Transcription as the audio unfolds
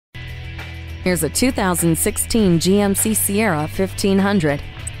Here's a 2016 GMC Sierra 1500.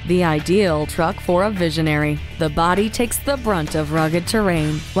 The ideal truck for a visionary. The body takes the brunt of rugged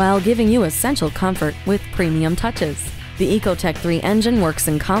terrain while giving you essential comfort with premium touches. The Ecotec 3 engine works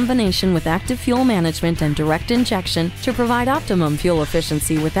in combination with active fuel management and direct injection to provide optimum fuel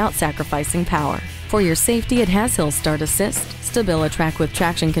efficiency without sacrificing power. For your safety, it has Hill Start Assist, StabiliTrak with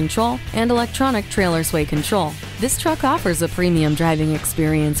traction control, and electronic trailer sway control. This truck offers a premium driving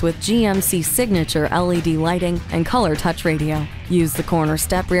experience with GMC signature LED lighting and color touch radio. Use the corner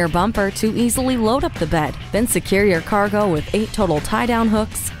step rear bumper to easily load up the bed, then secure your cargo with 8 total tie-down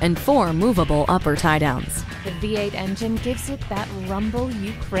hooks and 4 movable upper tie-downs. The V8 engine gives it that rumble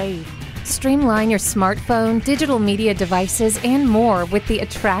you crave. Streamline your smartphone, digital media devices, and more with the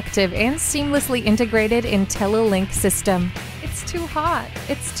attractive and seamlessly integrated IntelliLink system. It's too hot,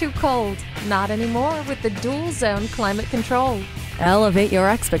 it's too cold. Not anymore with the dual-zone climate control. Elevate your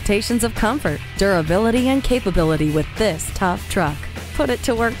expectations of comfort, durability, and capability with this tough truck. Put it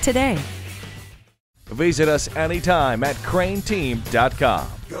to work today. Visit us anytime at crainteam.com.